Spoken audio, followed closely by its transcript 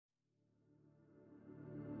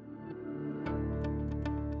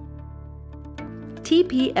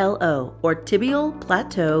TPLO, or tibial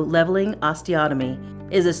plateau leveling osteotomy,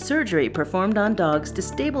 is a surgery performed on dogs to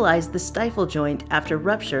stabilize the stifle joint after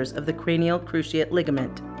ruptures of the cranial cruciate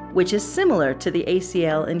ligament, which is similar to the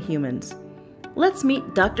ACL in humans. Let's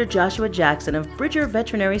meet Dr. Joshua Jackson of Bridger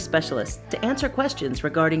Veterinary Specialists to answer questions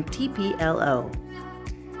regarding TPLO.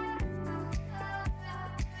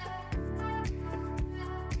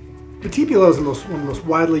 The TPLO is one of the most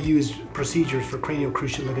widely used procedures for cranial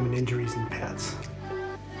cruciate ligament injuries in pets.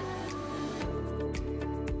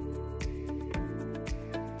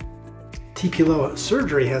 TPLO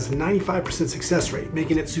surgery has a 95% success rate,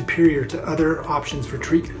 making it superior to other options for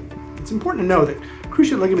treatment. It's important to know that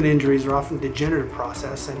cruciate ligament injuries are often a degenerative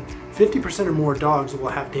process, and 50% or more dogs will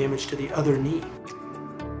have damage to the other knee.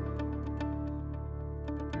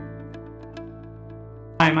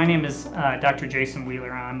 Hi, my name is Dr. Jason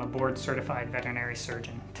Wheeler. I'm a board-certified veterinary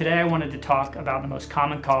surgeon. Today I wanted to talk about the most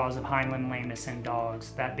common cause of hind limb lameness in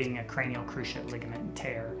dogs, that being a cranial cruciate ligament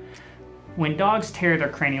tear. When dogs tear their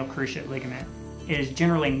cranial cruciate ligament, it is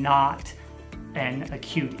generally not an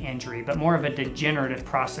acute injury, but more of a degenerative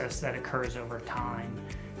process that occurs over time.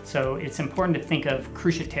 So it's important to think of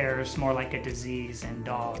cruciate tears more like a disease in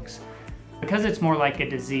dogs. Because it's more like a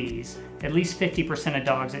disease, at least 50% of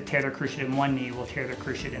dogs that tear their cruciate in one knee will tear their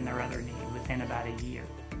cruciate in their other knee within about a year.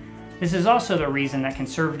 This is also the reason that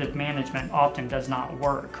conservative management often does not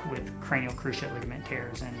work with cranial cruciate ligament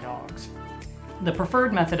tears in dogs. The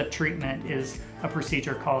preferred method of treatment is a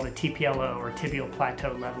procedure called a TPLO, or tibial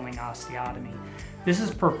plateau leveling osteotomy. This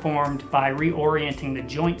is performed by reorienting the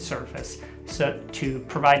joint surface to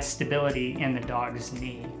provide stability in the dog's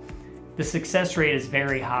knee. The success rate is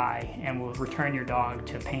very high and will return your dog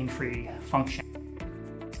to pain-free function.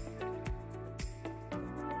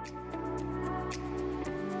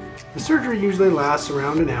 The surgery usually lasts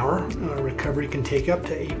around an hour. Recovery can take up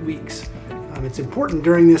to 8 weeks. It's important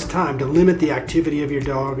during this time to limit the activity of your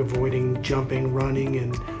dog, avoiding jumping, running,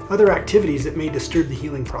 and other activities that may disturb the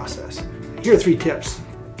healing process. Here are 3 tips.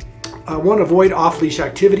 1, avoid off-leash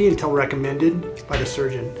activity until recommended by the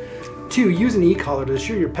surgeon. 2, use an e-collar to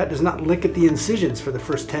ensure your pet does not lick at the incisions for the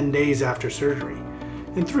first 10 days after surgery.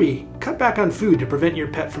 And 3, cut back on food to prevent your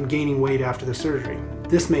pet from gaining weight after the surgery.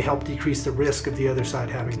 This may help decrease the risk of the other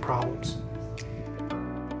side having problems.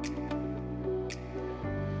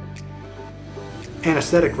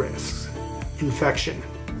 Anesthetic risks: infection,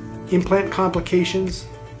 implant complications,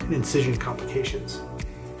 and incision complications.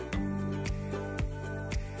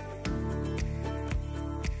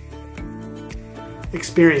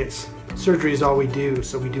 Experience: surgery is all we do,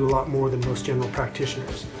 so we do a lot more than most general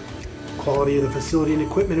practitioners. Quality of the facility and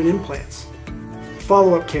equipment and implants.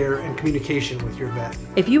 Follow-up care and communication with your vet.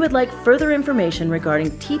 If you would like further information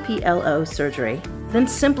regarding TPLO surgery, then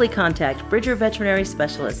simply contact Bridger Veterinary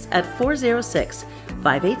Specialists at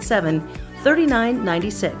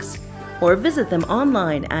 406-587-3996 or visit them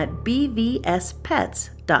online at bvspets.com.